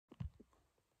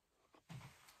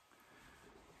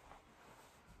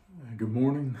Good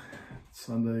morning. It's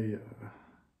Sunday,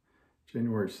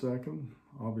 January 2nd.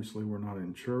 Obviously, we're not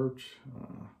in church.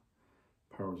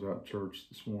 Power's out church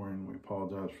this morning. We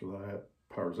apologize for that.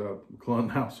 Power's out the McClellan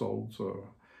household, so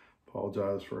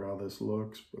apologize for how this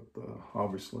looks. But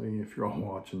obviously, if you're all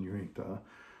watching, you ain't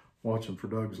watching for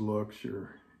Doug's looks.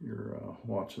 You're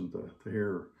watching to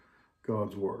hear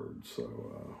God's word.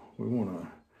 So we want to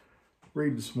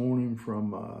read this morning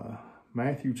from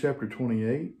Matthew chapter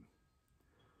 28.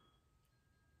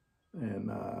 And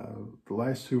the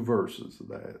last two verses of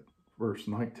that, verse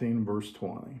 19 and verse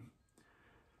 20,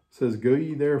 says, "Go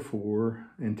ye therefore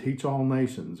and teach all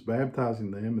nations,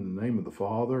 baptizing them in the name of the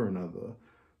Father and of the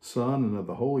Son and of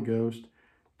the Holy Ghost,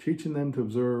 teaching them to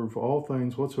observe all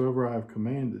things whatsoever I have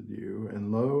commanded you.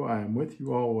 And lo, I am with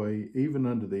you always, even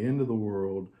unto the end of the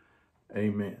world.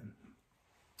 Amen."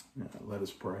 Let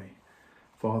us pray.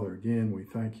 Father, again, we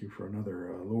thank you for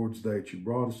another Lord's Day that you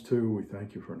brought us to. We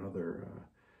thank you for another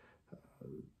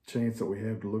chance that we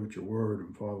have to look at your word.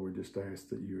 And Father, we just ask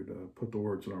that you would put the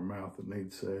words in our mouth that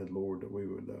need said, Lord, that we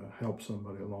would help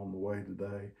somebody along the way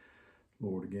today.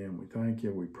 Lord, again, we thank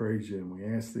you, we praise you, and we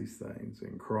ask these things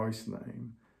in Christ's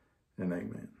name, and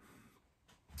amen.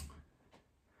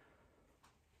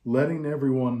 Letting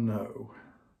everyone know.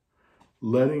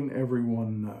 Letting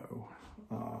everyone know.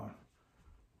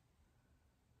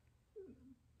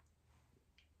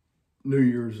 New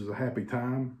Year's is a happy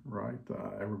time, right?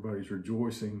 Everybody's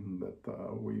rejoicing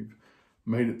that we've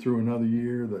made it through another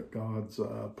year, that God's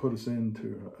put us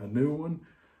into a new one.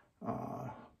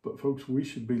 But folks, we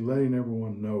should be letting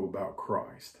everyone know about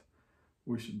Christ.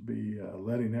 We should be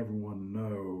letting everyone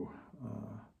know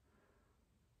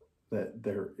that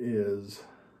there is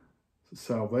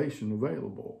salvation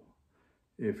available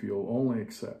if you'll only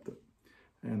accept it.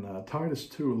 And Titus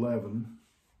 2:11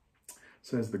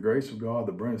 says, "The grace of God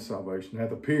that bringeth salvation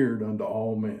hath appeared unto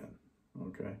all men."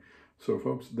 Okay, so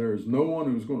folks, there is no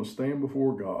one who's going to stand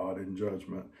before God in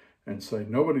judgment and say,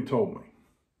 "Nobody told me,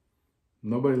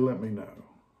 nobody let me know."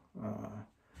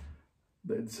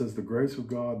 It says, "The grace of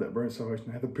God that bringeth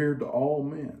salvation hath appeared to all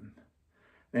men."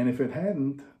 And if it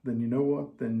hadn't, then you know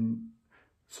what? Then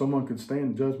someone could stand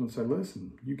in judgment and say,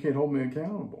 "Listen, you can't hold me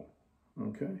accountable."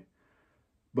 Okay,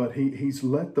 but he's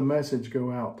let the message go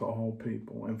out to all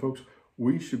people. And folks,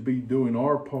 we should be doing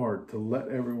our part to let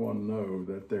everyone know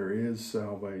that there is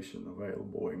salvation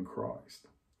available in Christ.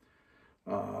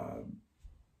 God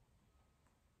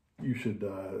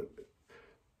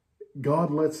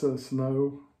lets us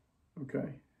know,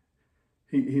 okay?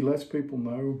 He lets people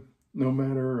know, no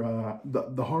matter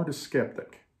the hardest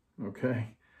skeptic,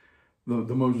 okay?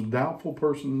 The most doubtful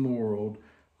person in the world,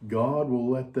 God will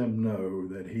let them know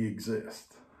that he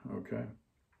exists, okay?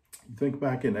 Think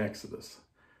back in Exodus.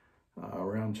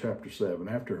 Around chapter 7,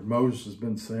 after Moses has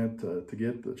been sent to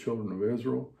get the children of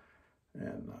Israel,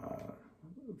 and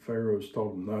Pharaoh's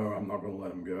told him, "No, I'm not going to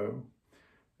let them go."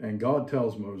 And God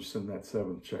tells Moses in that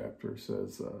 7th chapter,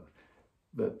 says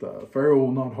that Pharaoh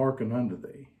will not hearken unto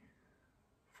thee,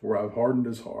 for I've hardened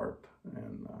his heart,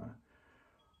 and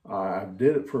I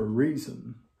did it for a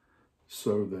reason,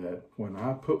 so that when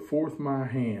I put forth my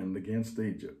hand against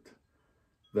Egypt,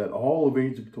 that all of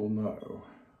Egypt will know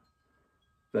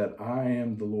that I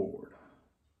am the Lord,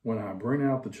 when I bring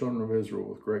out the children of Israel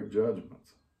with great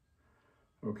judgments.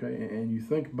 Okay, and you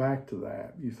think back to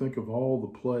that. You think of all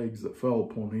the plagues that fell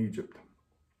upon Egypt.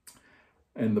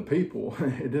 And the people,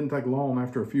 it didn't take long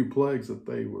after a few plagues that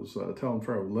they was telling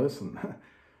Pharaoh, "Listen,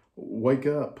 wake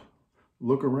up,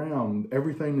 look around,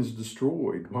 everything is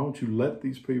destroyed. Why don't you let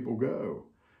these people go?"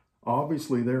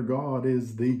 Obviously, their God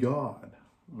is the God,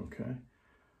 okay?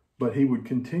 But he would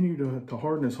continue to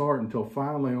harden his heart until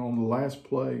finally on the last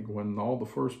plague, when all the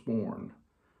firstborn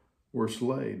were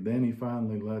slain, then he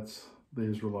finally lets the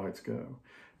Israelites go.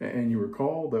 And you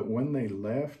recall that when they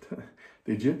left,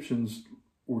 the Egyptians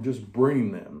were just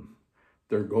bringing them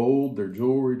their gold, their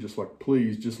jewelry, just like,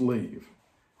 "Please, just leave.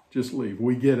 Just leave.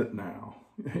 We get it now.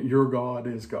 Your God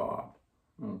is God."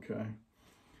 Okay?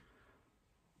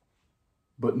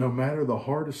 But no matter the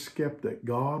hardest skeptic,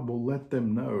 God will let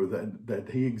them know that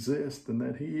he exists and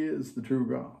that he is the true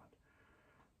God.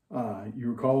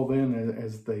 You recall then,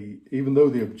 even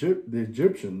though the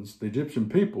Egyptian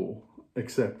people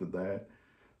accepted that,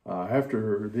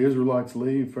 after the Israelites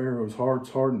leave, Pharaoh's heart's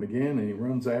hardened again, and he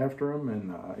runs after them.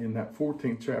 And in that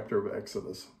 14th chapter of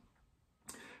Exodus,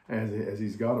 as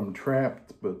he's got them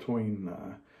trapped between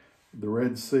the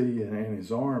Red Sea and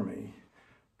his army,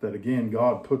 that again,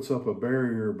 God puts up a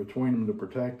barrier between them to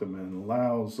protect them, and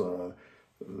allows the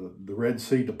Red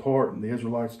Sea to part and the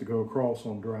Israelites to go across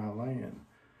on dry land.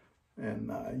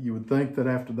 And you would think that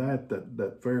after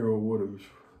that Pharaoh would have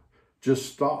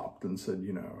just stopped and said,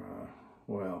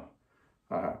 well,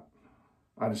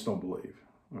 I just don't believe.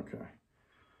 Okay.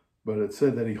 But it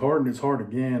said that he hardened his heart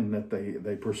again, that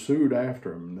they pursued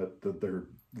after him, that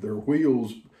their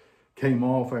wheels came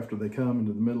off after they come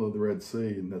into the middle of the Red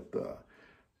Sea, and that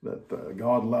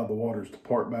God allowed the waters to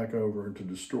part back over and to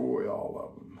destroy all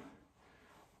of them.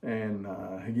 And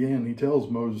again, he tells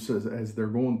Moses as they're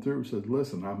going through, says,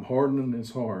 listen, I'm hardening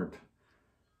his heart,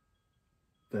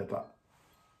 that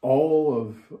all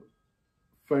of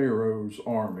Pharaoh's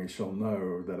army shall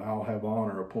know that I'll have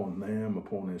honor upon them,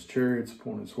 upon his chariots,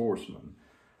 upon his horsemen,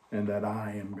 and that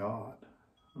I am God.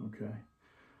 Okay.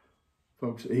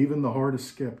 Folks, even the hardest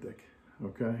skeptic,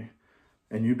 okay,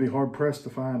 and you'd be hard-pressed to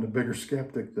find a bigger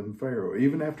skeptic than Pharaoh,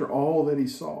 even after all that he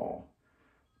saw.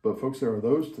 But folks, there are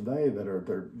those today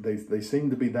that they seem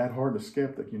to be that hard to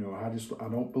skeptic. I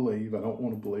don't believe, I don't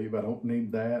want to believe, I don't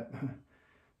need that.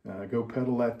 Go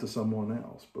peddle that to someone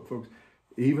else. But folks,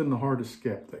 even the hardest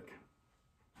skeptic,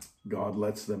 God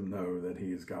lets them know that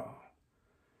he is God.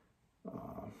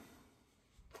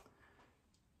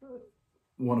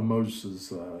 One of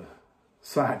Moses'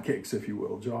 sidekicks, if you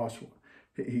will, Joshua,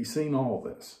 he's seen all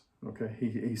this. Okay,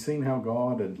 he's seen how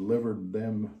God had delivered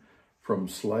them from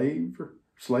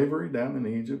slavery down in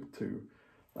Egypt to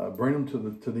bring them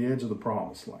to the edge of the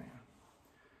promised land.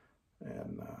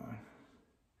 And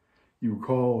you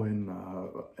recall in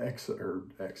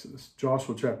Exodus,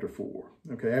 Joshua chapter 4,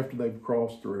 okay, after they've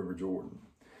crossed the River Jordan.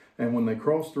 And when they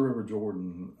crossed the River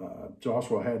Jordan,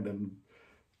 Joshua had them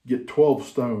get 12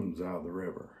 stones out of the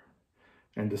river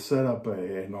and to set up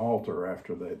an altar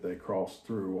after they crossed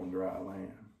through on dry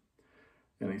land.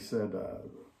 And he said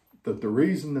that the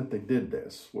reason that they did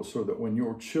this was so that when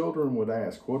your children would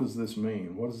ask, what does this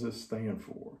mean? What does this stand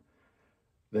for?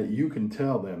 That you can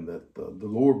tell them that the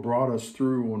Lord brought us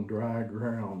through on dry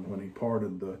ground when he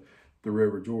parted the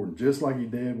River Jordan, just like he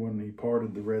did when he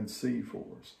parted the Red Sea for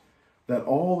us. That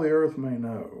all the earth may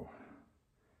know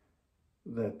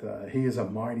that he is a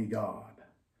mighty God.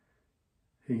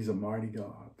 He's a mighty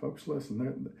God. Folks,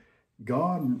 listen,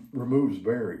 God removes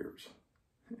barriers.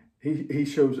 He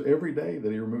shows every day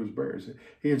that he removes barriers.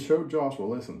 He had showed Joshua,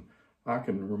 listen, I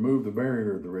can remove the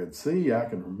barrier of the Red Sea. I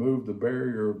can remove the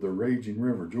barrier of the raging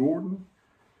River Jordan.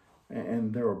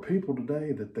 And there are people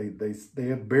today that they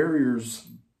have barriers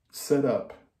set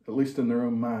up, at least in their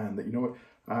own mind, that,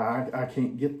 I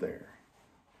can't get there.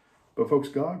 But folks,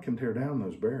 God can tear down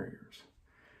those barriers.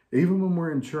 Even when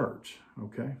we're in church,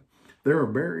 okay? There are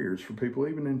barriers for people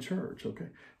even in church, okay?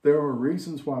 There are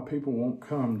reasons why people won't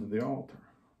come to the altar,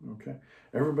 okay?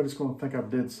 Everybody's going to think I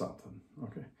did something,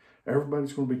 okay?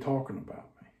 Everybody's going to be talking about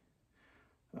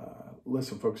me.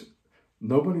 Listen, folks,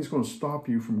 nobody's going to stop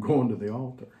you from going to the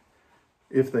altar.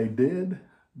 If they did,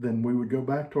 then we would go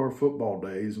back to our football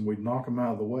days and we'd knock them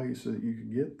out of the way so that you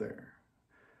could get there.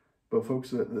 But folks,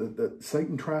 that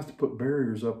Satan tries to put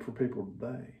barriers up for people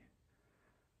today.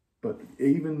 But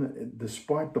even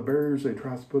despite the barriers they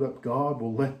try to put up, God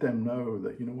will let them know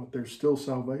that, there's still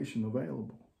salvation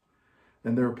available.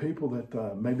 And there are people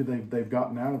that maybe they've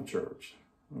gotten out of church.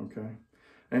 Okay,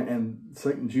 and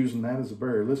Satan's using that as a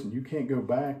barrier. Listen, you can't go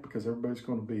back because everybody's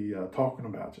going to be talking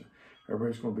about you.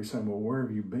 Everybody's going to be saying, well, where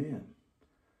have you been?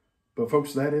 But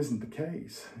folks, that isn't the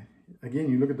case. Again,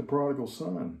 you look at the prodigal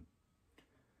son.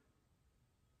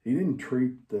 He didn't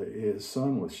treat his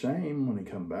son with shame when he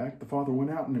come back. The father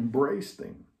went out and embraced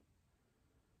him,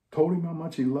 told him how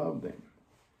much he loved him.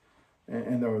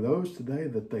 And there are those today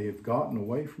that they have gotten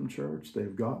away from church.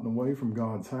 They've gotten away from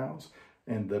God's house.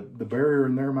 And the barrier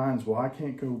in their minds, well, I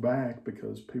can't go back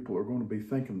because people are going to be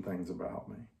thinking things about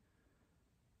me.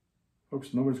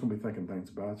 Folks, nobody's going to be thinking things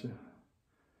about you.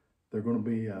 They're going to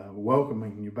be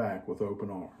welcoming you back with open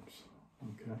arms.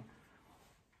 Okay?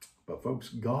 But folks,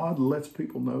 God lets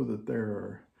people know that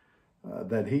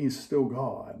that he's still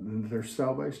God and there's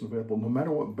salvation available no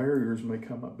matter what barriers may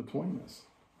come up between us.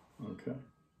 Okay?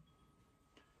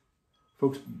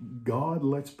 Folks, God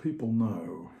lets people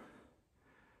know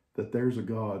that there's a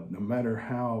God, no matter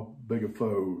how big a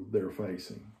foe they're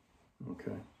facing,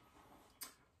 okay?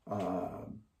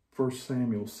 1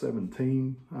 Samuel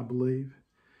 17, I believe.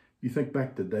 You think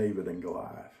back to David and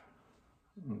Goliath,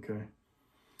 okay?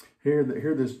 Here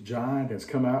this giant has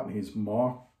come out and he's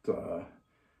mocked the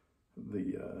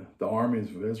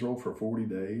armies of Israel for 40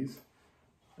 days.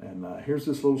 And here's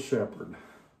this little shepherd,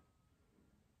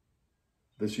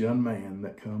 this young man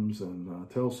that comes and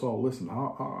tells Saul, listen,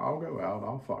 I'll go out,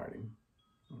 I'll fight him,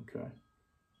 okay?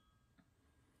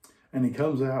 And he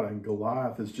comes out and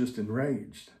Goliath is just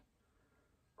enraged.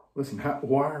 Listen,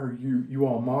 why are you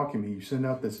all mocking me? You send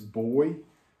out this boy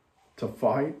to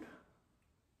fight?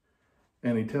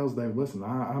 And he tells David, listen,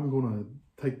 I'm going to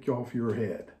take off your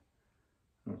head.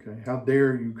 Okay, how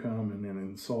dare you come and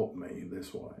insult me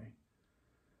this way?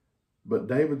 But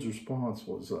David's response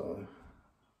was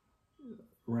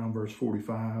around verse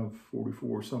 45,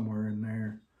 44, somewhere in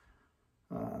there.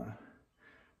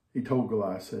 He told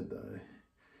Goliath, said,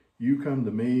 you come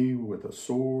to me with a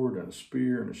sword and a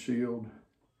spear and a shield,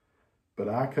 but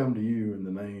I come to you in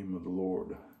the name of the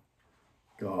Lord,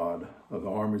 God of the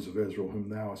armies of Israel, whom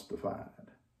thou hast defied.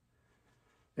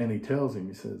 And he tells him,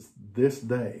 he says, this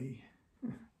day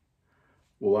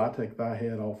will I take thy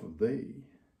head off of thee,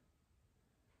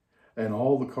 and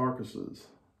all the carcasses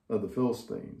of the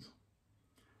Philistines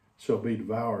shall be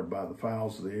devoured by the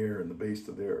fowls of the air and the beasts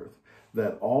of the earth,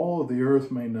 that all of the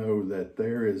earth may know that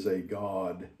there is a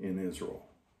God in Israel.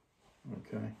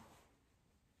 Okay?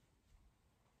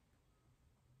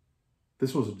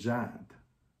 This was a giant.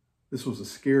 This was a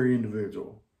scary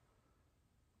individual.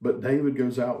 But David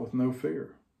goes out with no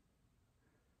fear,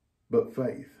 but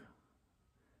faith.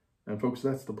 And folks,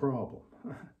 that's the problem.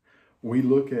 We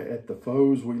look at the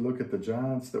foes, we look at the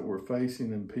giants that we're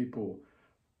facing, and people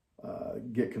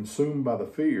get consumed by the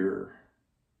fear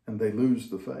and they lose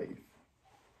the faith.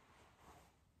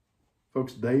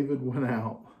 Folks, David went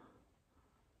out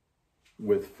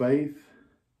with faith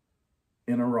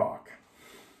in a rock.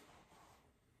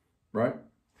 Right?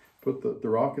 Put the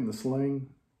rock in the sling,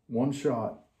 one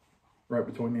shot right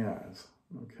between the eyes.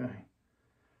 Okay.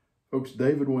 Folks,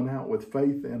 David went out with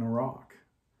faith in a rock.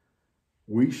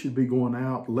 We should be going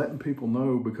out letting people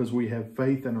know, because we have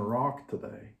faith in a rock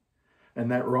today. And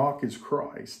that rock is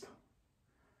Christ.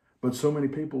 But so many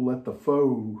people let the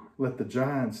foe, let the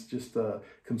giants just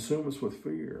consume us with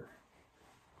fear.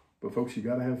 But folks, you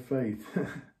got to have faith.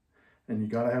 And you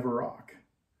got to have a rock.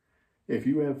 If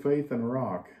you have faith in a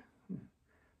rock,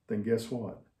 then guess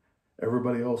what?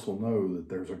 Everybody else will know that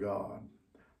there's a God.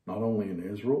 Not only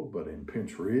in Israel, but in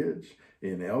Pinch Ridge,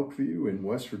 in Elkview, in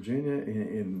West Virginia,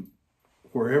 in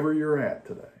wherever you're at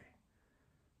today.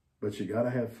 But you got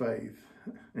to have faith,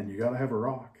 and you got to have a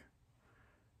rock.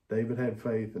 David had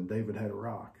faith, and David had a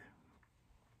rock.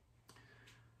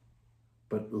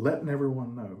 But letting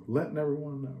everyone know.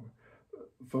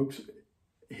 Folks,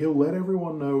 he'll let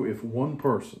everyone know if one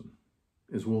person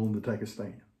is willing to take a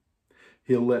stand.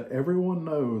 He'll let everyone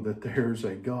know that there's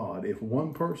a God if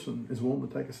one person is willing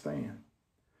to take a stand.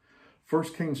 1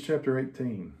 Kings chapter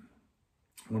 18,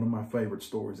 one of my favorite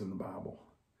stories in the Bible.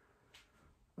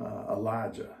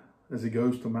 Elijah, as he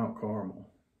goes to Mount Carmel.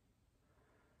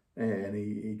 And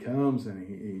he comes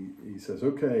and he says,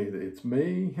 okay, it's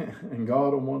me and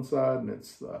God on one side, and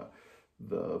it's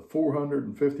the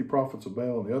 450 prophets of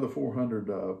Baal and the other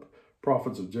 400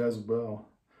 prophets of Jezebel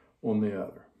on the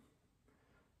other.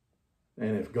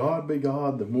 And if God be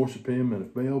God, then worship him. And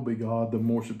if Baal be God, then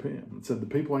worship him. It said the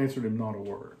people answered him not a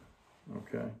word.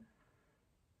 Okay.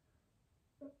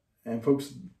 And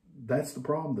folks, that's the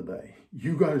problem today.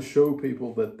 You got to show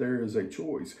people that there is a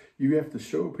choice. You have to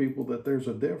show people that there's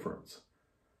a difference.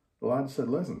 Elijah said,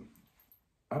 listen,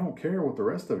 I don't care what the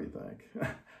rest of you think.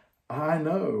 I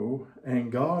know,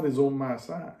 and God is on my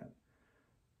side.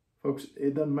 Folks,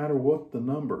 it doesn't matter what the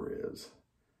number is.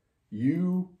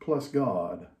 You plus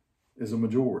God is a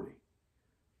majority.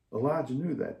 Elijah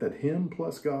knew that him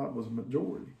plus God was a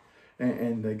majority.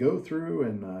 And they go through,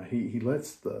 and he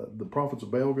lets the prophets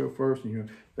of Baal go first. And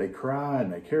they cry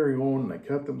and they carry on and they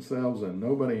cut themselves, and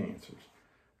nobody answers.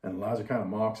 And Elijah kind of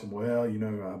mocks him. Well,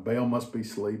 Baal must be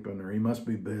sleeping, or he must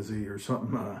be busy, or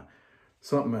something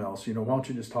else. Why don't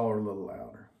you just holler a little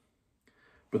louder?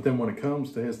 But then when it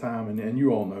comes to his time, and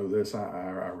you all know this,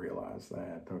 I realize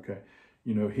that. Okay,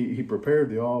 he prepared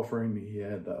the offering. He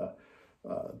had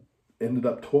ended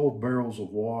up 12 barrels of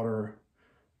water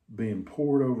being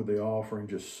poured over the offering,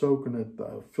 just soaking it,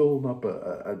 filling up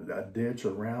a ditch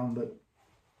around it.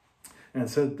 And it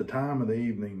said at the time of the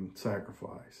evening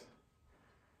sacrifice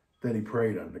that he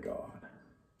prayed unto God.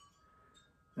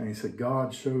 And he said,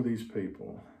 God, show these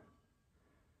people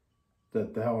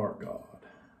that thou art God,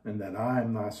 and that I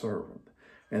am thy servant,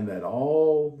 and that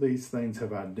all these things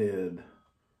have I did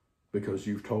because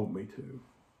you've told me to.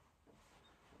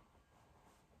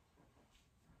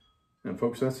 And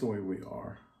folks, that's the way we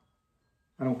are.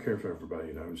 I don't care if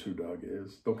everybody knows who Doug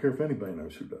is. Don't care if anybody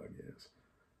knows who Doug is.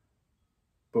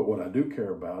 But what I do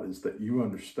care about is that you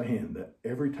understand that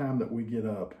every time that we get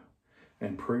up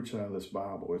and preach out of this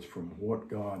Bible, it's from what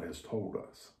God has told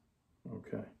us.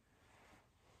 Okay?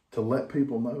 To let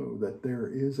people know that there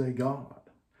is a God,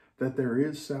 that there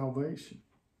is salvation.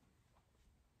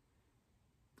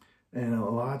 And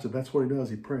Elijah, that's what he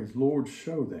does. He prays, Lord,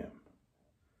 show them.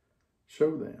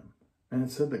 Show them. And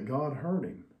it said that God heard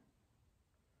him.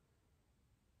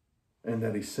 and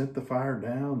that he sent the fire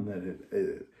down, that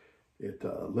it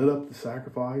lit up the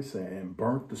sacrifice and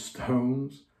burnt the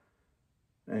stones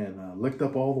and licked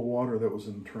up all the water that was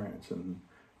in the trench. And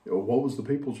what was the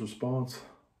people's response?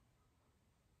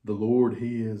 The Lord,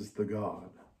 he is the God.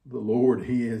 The Lord,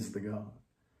 he is the God.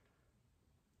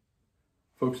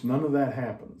 Folks, none of that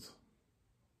happens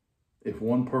if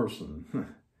one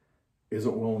person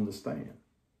isn't willing to stand.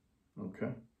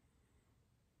 Okay?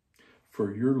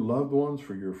 For your loved ones,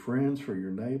 for your friends, for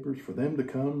your neighbors, for them to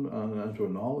come unto a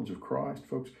knowledge of Christ,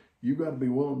 folks, you got to be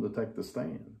willing to take the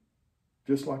stand.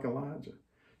 Just like Elijah.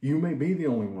 You may be the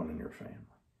only one in your family.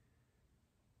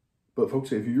 But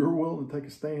folks, if you're willing to take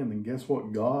a stand, then guess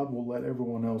what? God will let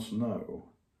everyone else know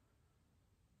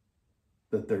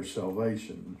that there's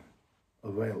salvation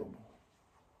available.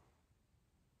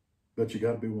 But you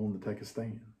got to be willing to take a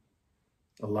stand.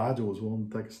 Elijah was willing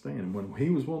to take a stand. And when he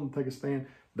was willing to take a stand,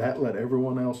 that let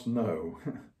everyone else know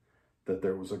that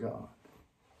there was a God.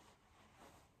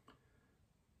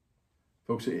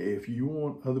 Folks, if you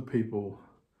want other people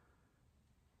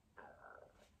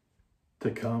to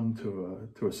come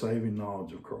to a saving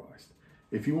knowledge of Christ,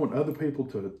 if you want other people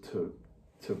to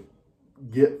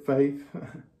get faith,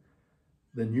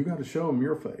 then you got to show them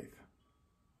your faith.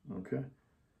 Okay?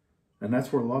 And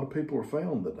that's where a lot of people are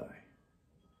failing today.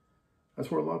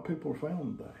 That's where a lot of people are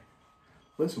failing today.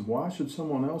 Listen, why should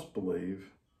someone else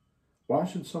believe? Why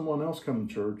should someone else come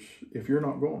to church if you're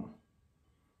not going?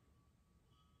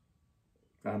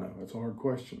 I know, it's a hard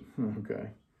question,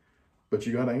 okay? But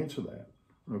you got to answer that,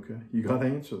 okay? You got to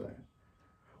answer that.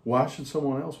 Why should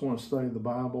someone else want to study the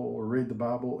Bible or read the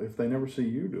Bible if they never see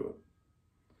you do it?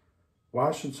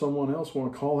 Why should someone else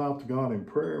want to call out to God in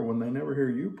prayer when they never hear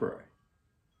you pray?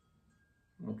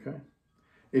 Okay?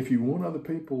 If you want other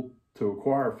people to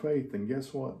acquire faith, then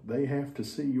guess what? They have to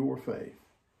see your faith.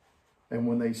 And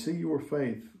when they see your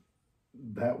faith,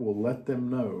 that will let them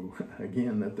know,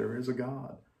 again, that there is a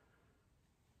God.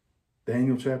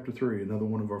 Daniel chapter 3, another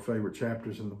one of our favorite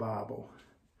chapters in the Bible.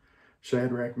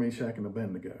 Shadrach, Meshach, and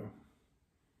Abednego.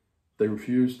 They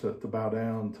refused to bow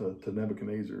down to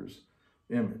Nebuchadnezzar's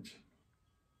image.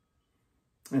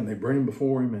 And they bring him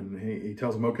before him, and he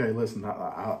tells them, okay, listen,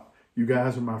 you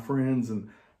guys are my friends, and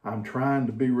I'm trying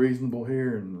to be reasonable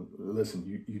here, and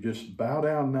listen, you just bow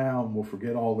down now, and we'll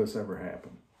forget all this ever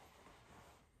happened.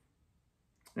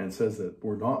 And it says that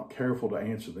we're not careful to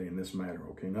answer thee in this matter,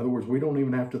 okay? In other words, we don't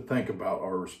even have to think about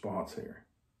our response here.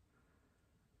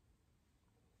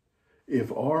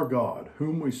 If our God,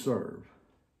 whom we serve,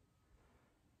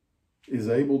 is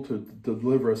able to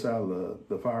deliver us out of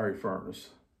the fiery furnace,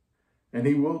 and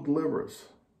he will deliver us.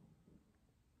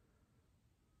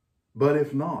 But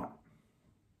if not,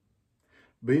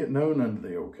 be it known unto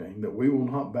thee, O king, that we will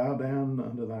not bow down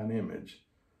unto thine image,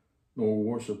 nor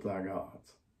worship thy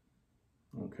gods.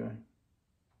 Okay?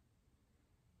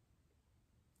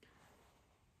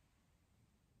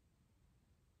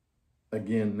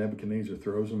 Again, Nebuchadnezzar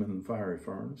throws him in the fiery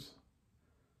furnace.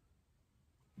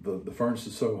 The furnace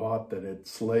is so hot that it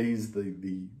slays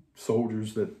the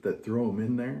soldiers that throw him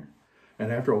in there.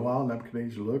 And after a while,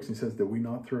 Nebuchadnezzar looks and he says, did we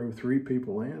not throw 3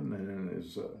 people in? And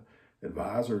his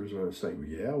advisors say,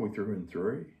 yeah, we threw in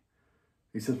 3.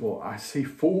 He says, well, I see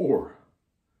 4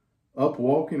 up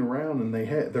walking around, and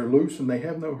they're loose and they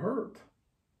have no hurt.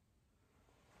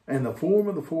 And the form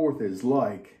of the 4th is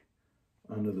like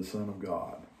unto the Son of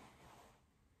God.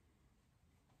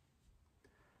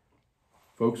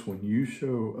 Folks, when you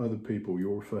show other people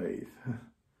your faith,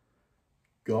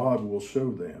 God will show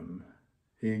them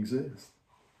he exists.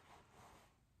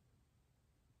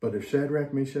 But if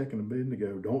Shadrach, Meshach, and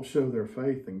Abednego don't show their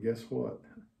faith, then guess what?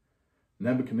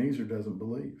 Nebuchadnezzar doesn't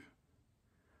believe.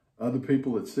 Other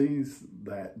people that sees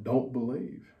that don't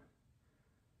believe.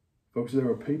 Folks, there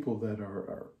are people that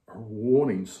are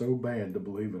wanting so bad to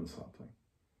believe in something.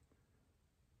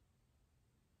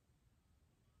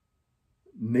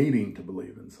 Needing to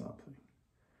believe in something.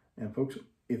 And folks,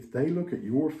 if they look at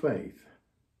your faith,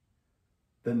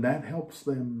 then that helps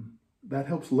them, that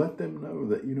helps let them know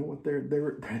that, you know what,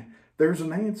 there's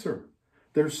an answer.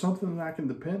 There's something that I can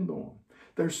depend on.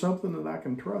 There's something that I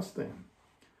can trust in.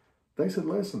 They said,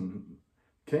 listen,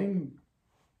 King,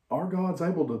 our God's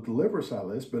able to deliver us out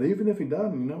of this, but even if he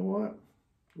doesn't, you know what?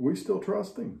 We still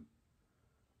trust him.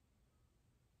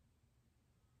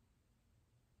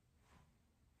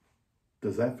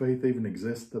 Does that faith even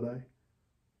exist today?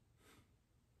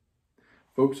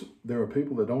 Folks, there are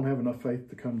people that don't have enough faith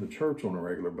to come to church on a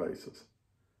regular basis.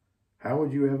 How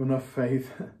would you have enough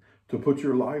faith to put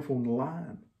your life on the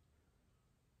line?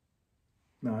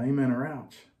 Now, amen or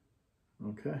ouch.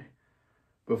 Okay?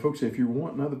 But folks, if you're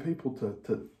wanting other people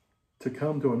to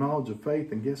come to a knowledge of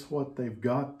faith. And guess what? They've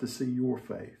got to see your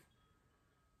faith.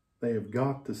 They have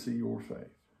got to see your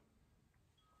faith.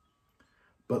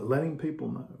 But letting people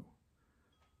know.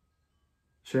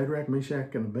 Shadrach,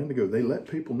 Meshach, and Abednego, they let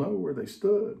people know where they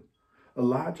stood.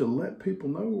 Elijah let people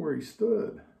know where he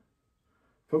stood.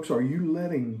 Folks, are you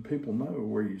letting people know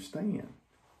where you stand?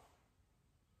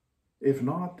 If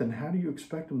not, then how do you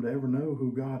expect them to ever know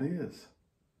who God is?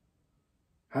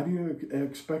 How do you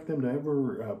expect them to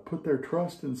ever put their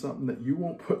trust in something that you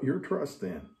won't put your trust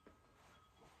in?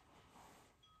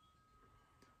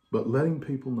 But letting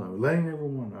people know, letting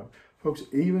everyone know. Folks,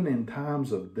 even in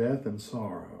times of death and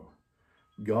sorrow,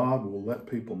 God will let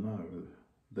people know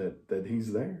that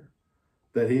he's there,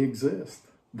 that he exists,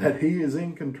 that he is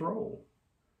in control.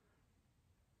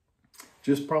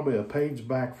 Just probably a page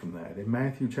back from that, in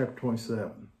Matthew chapter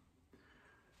 27,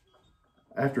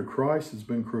 after Christ has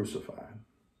been crucified,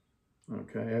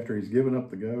 okay, after he's given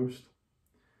up the ghost,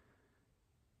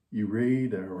 you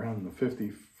read around the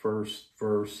 51st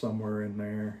verse, somewhere in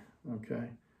there, okay,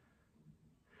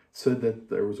 said that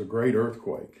there was a great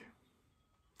earthquake,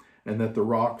 and that the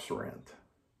rocks rent,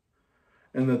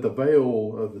 and that the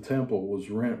veil of the temple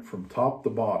was rent from top to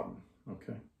bottom,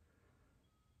 okay.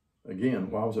 Again,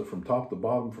 why was it from top to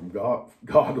bottom? From God.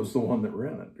 God was the one that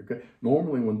rent it, okay?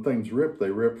 Normally when things rip,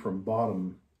 they rip from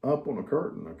bottom up on a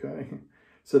curtain, okay? It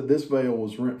said this veil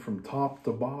was rent from top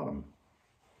to bottom.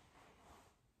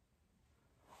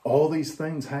 All these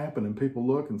things happen and people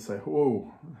look and say,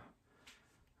 whoa,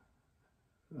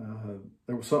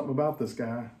 there was something about this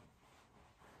guy.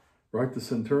 Right, the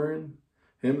centurion,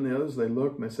 him and the others, they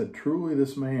looked and they said, truly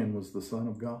this man was the Son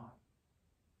of God.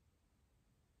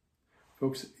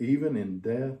 Folks, even in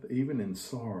death, even in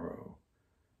sorrow,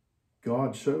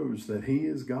 God shows that he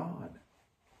is God.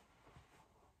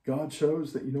 God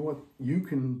shows that, you know what, you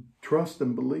can trust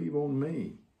and believe on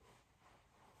me.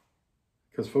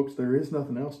 Because, folks, there is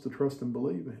nothing else to trust and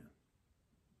believe in.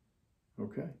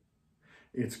 Okay?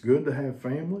 It's good to have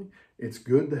family. It's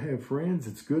good to have friends.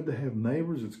 It's good to have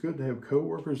neighbors. It's good to have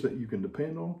coworkers that you can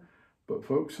depend on. But,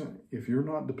 folks, if you're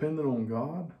not dependent on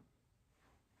God,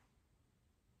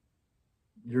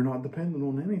 you're not dependent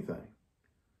on anything.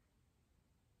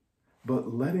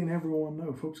 But letting everyone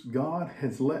know, folks, God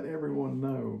has let everyone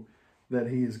know that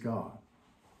he is God.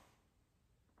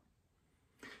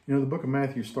 You know, the book of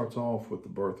Matthew starts off with the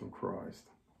birth of Christ.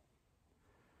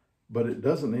 But it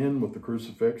doesn't end with the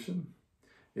crucifixion.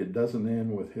 It doesn't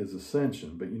end with his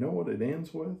ascension. But you know what it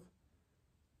ends with?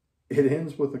 It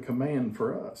ends with a command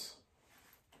for us.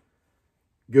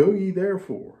 Go ye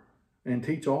therefore, and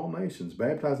teach all nations,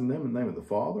 baptizing them in the name of the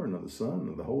Father, and of the Son, and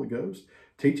of the Holy Ghost,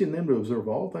 teaching them to observe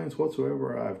all things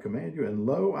whatsoever I have commanded you. And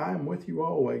lo, I am with you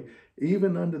always,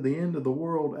 even unto the end of the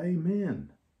world.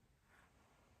 Amen.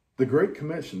 The Great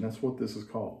Commission, that's what this is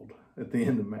called at the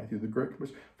end of Matthew, the Great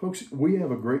Commission. Folks, we have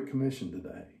a Great Commission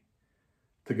today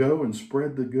to go and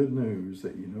spread the good news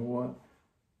that, you know what,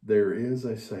 there is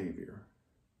a Savior,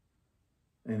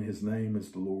 and his name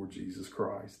is the Lord Jesus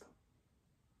Christ.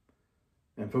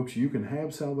 And folks, you can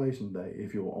have salvation today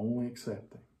if you'll only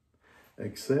accept him.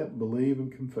 Accept, believe,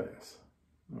 and confess.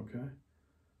 Okay?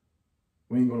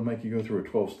 We ain't going to make you go through a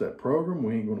 12-step program.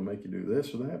 We ain't going to make you do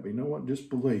this or that. But you know what? Just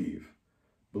believe.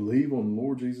 Believe on the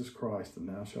Lord Jesus Christ, and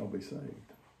thou shalt be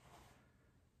saved.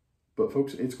 But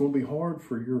folks, it's going to be hard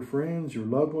for your friends, your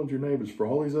loved ones, your neighbors, for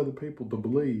all these other people to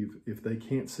believe if they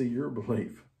can't see your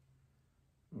belief.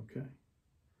 Okay?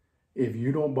 If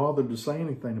you don't bother to say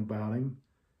anything about him,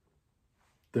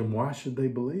 then why should they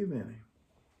believe in him?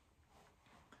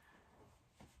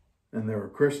 And there are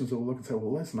Christians that will look and say,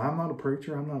 well, listen, I'm not a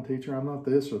preacher, I'm not a teacher, I'm not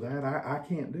this or that. I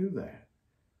can't do that.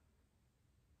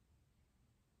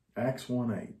 Acts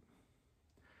 1:8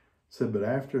 said, but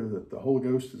after that the Holy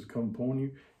Ghost has come upon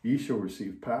you, ye shall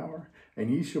receive power,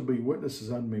 and ye shall be witnesses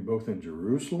unto me both in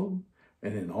Jerusalem,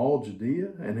 and in all Judea,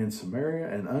 and in Samaria,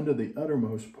 and unto the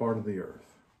uttermost part of the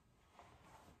earth.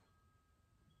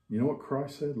 You know what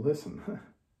Christ said? Listen,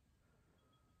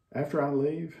 after I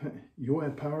leave, you'll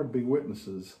have power to be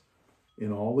witnesses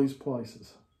in all these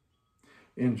places.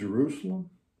 In Jerusalem,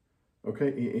 okay,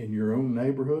 in your own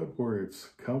neighborhood where it's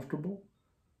comfortable,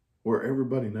 where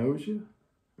everybody knows you,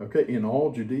 okay, in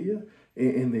all Judea,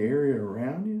 in the area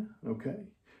around you, okay,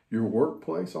 your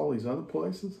workplace, all these other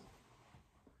places,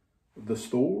 the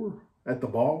store, at the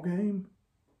ball game.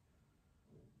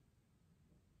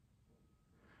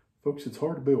 Folks, it's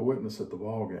hard to be a witness at the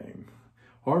ball game.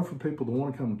 Hard for people to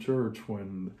want to come to church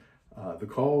when the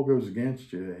call goes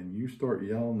against you and you start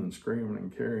yelling and screaming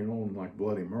and carrying on like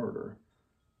bloody murder.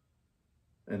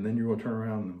 And then you're going to turn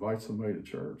around and invite somebody to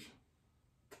church.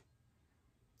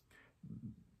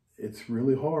 it's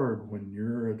really hard when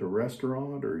you're at the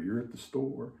restaurant or you're at the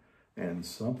store and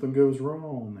something goes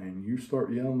wrong and you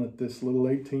start yelling at this little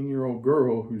 18-year-old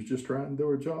girl who's just trying to do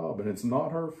her job, and it's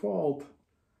not her fault.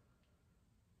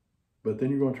 But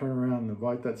then you're going to turn around and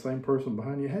invite that same person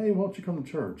behind you, hey, why don't you come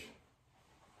to church?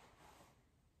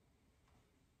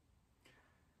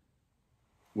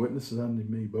 Witnesses unto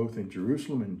me both in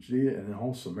Jerusalem and Judea and in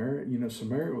all Samaria. You know,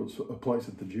 Samaria was a place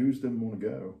that the Jews didn't want to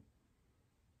go.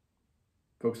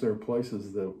 Folks, there are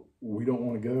places that we don't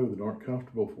want to go that aren't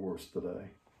comfortable for us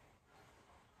today.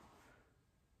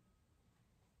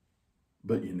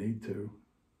 But you need to,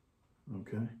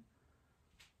 okay?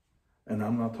 And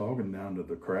I'm not talking down to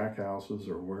the crack houses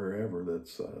or wherever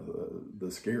that's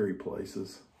the scary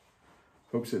places.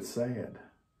 Folks, it's sad.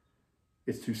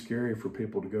 It's too scary for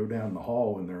people to go down the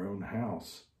hall in their own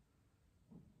house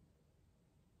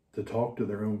to talk to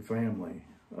their own family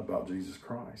about Jesus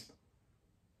Christ.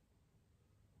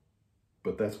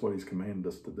 But that's what he's commanded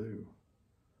us to do.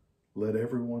 Let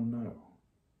everyone know.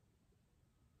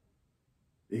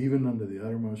 Even unto the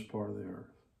uttermost part of the earth.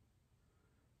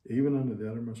 Even unto the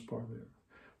uttermost part of the earth.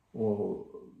 Well,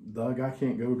 Doug, I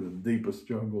can't go to the deepest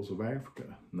jungles of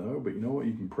Africa. No, but you know what?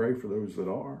 You can pray for those that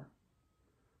are.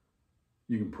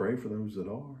 You can pray for those that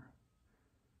are.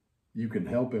 You can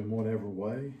help in whatever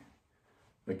way.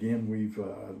 Again, we've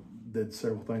did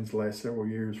several things the last several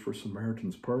years for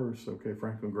Samaritan's Purse, okay,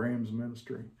 Franklin Graham's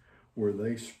ministry, where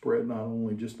they spread not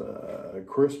only just a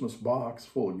Christmas box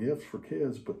full of gifts for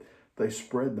kids, but they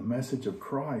spread the message of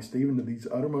Christ even to these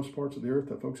uttermost parts of the earth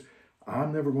that, folks,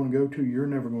 I'm never going to go to, you're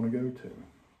never going to go to.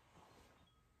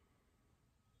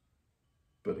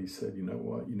 But he said, you know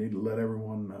what? You need to let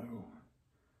everyone know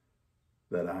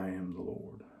that I am the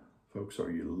Lord. Folks,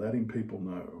 are you letting people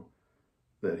know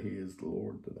that he is the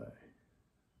Lord today?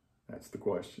 That's the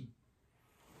question.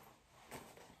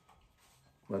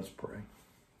 Let's pray.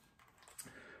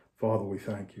 Father, we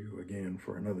thank you again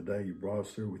for another day you brought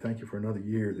us through. We thank you for another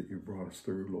year that you brought us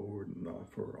through, Lord, and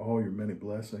for all your many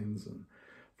blessings. And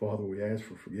Father, we ask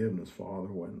for forgiveness,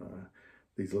 Father, when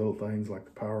these little things like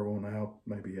the power going out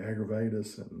maybe aggravate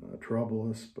us and trouble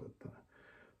us. But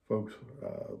folks,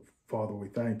 Father, we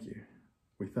thank you.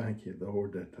 We thank you,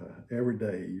 Lord, that every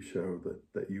day you show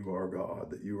that you are God,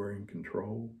 that you are in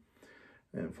control.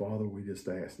 And Father, we just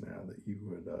ask now that you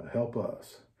would help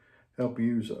us, help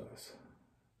use us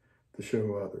to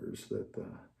show others that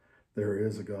there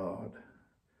is a God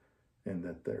and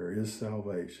that there is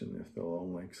salvation if they'll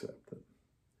only accept it.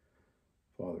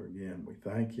 Father, again, we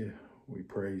thank you, we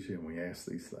praise you, and we ask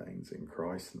these things in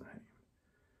Christ's name.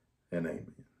 And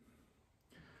amen.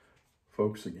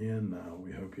 Folks, again,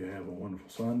 we hope you have a wonderful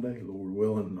Sunday. Lord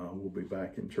willing, we'll be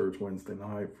back in church Wednesday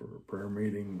night for a prayer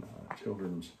meeting,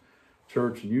 children's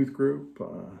church and youth group.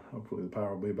 Hopefully the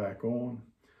power will be back on.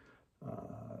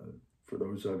 For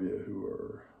those of you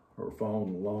who are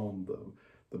following along,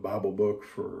 the Bible book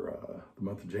for the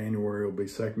month of January will be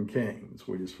 2 Kings.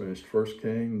 We just finished 1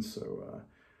 Kings, so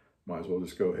might as well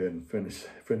just go ahead and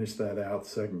finish that out,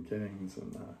 2 Kings.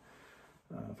 And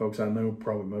folks, I know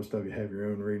probably most of you have your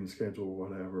own reading schedule or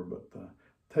whatever, but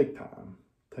take time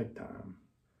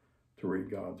to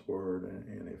read God's Word.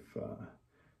 And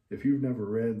if you've never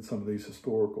read some of these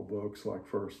historical books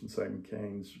like 1 and 2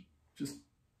 Kings, just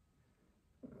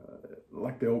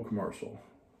like the old commercial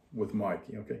with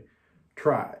Mikey, okay?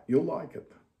 Try it. You'll like it,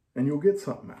 and you'll get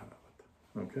something out of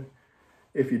it, okay?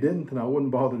 If you didn't, then I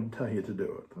wouldn't bother to tell you to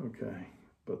do it, okay?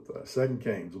 But 2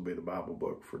 Kings will be the Bible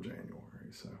book for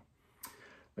January. So,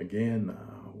 again,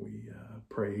 we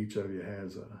pray each of you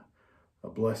has a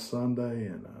blessed Sunday,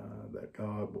 and that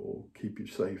God will keep you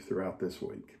safe throughout this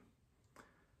week.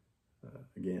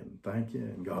 Again, thank you,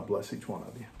 and God bless each one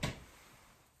of you.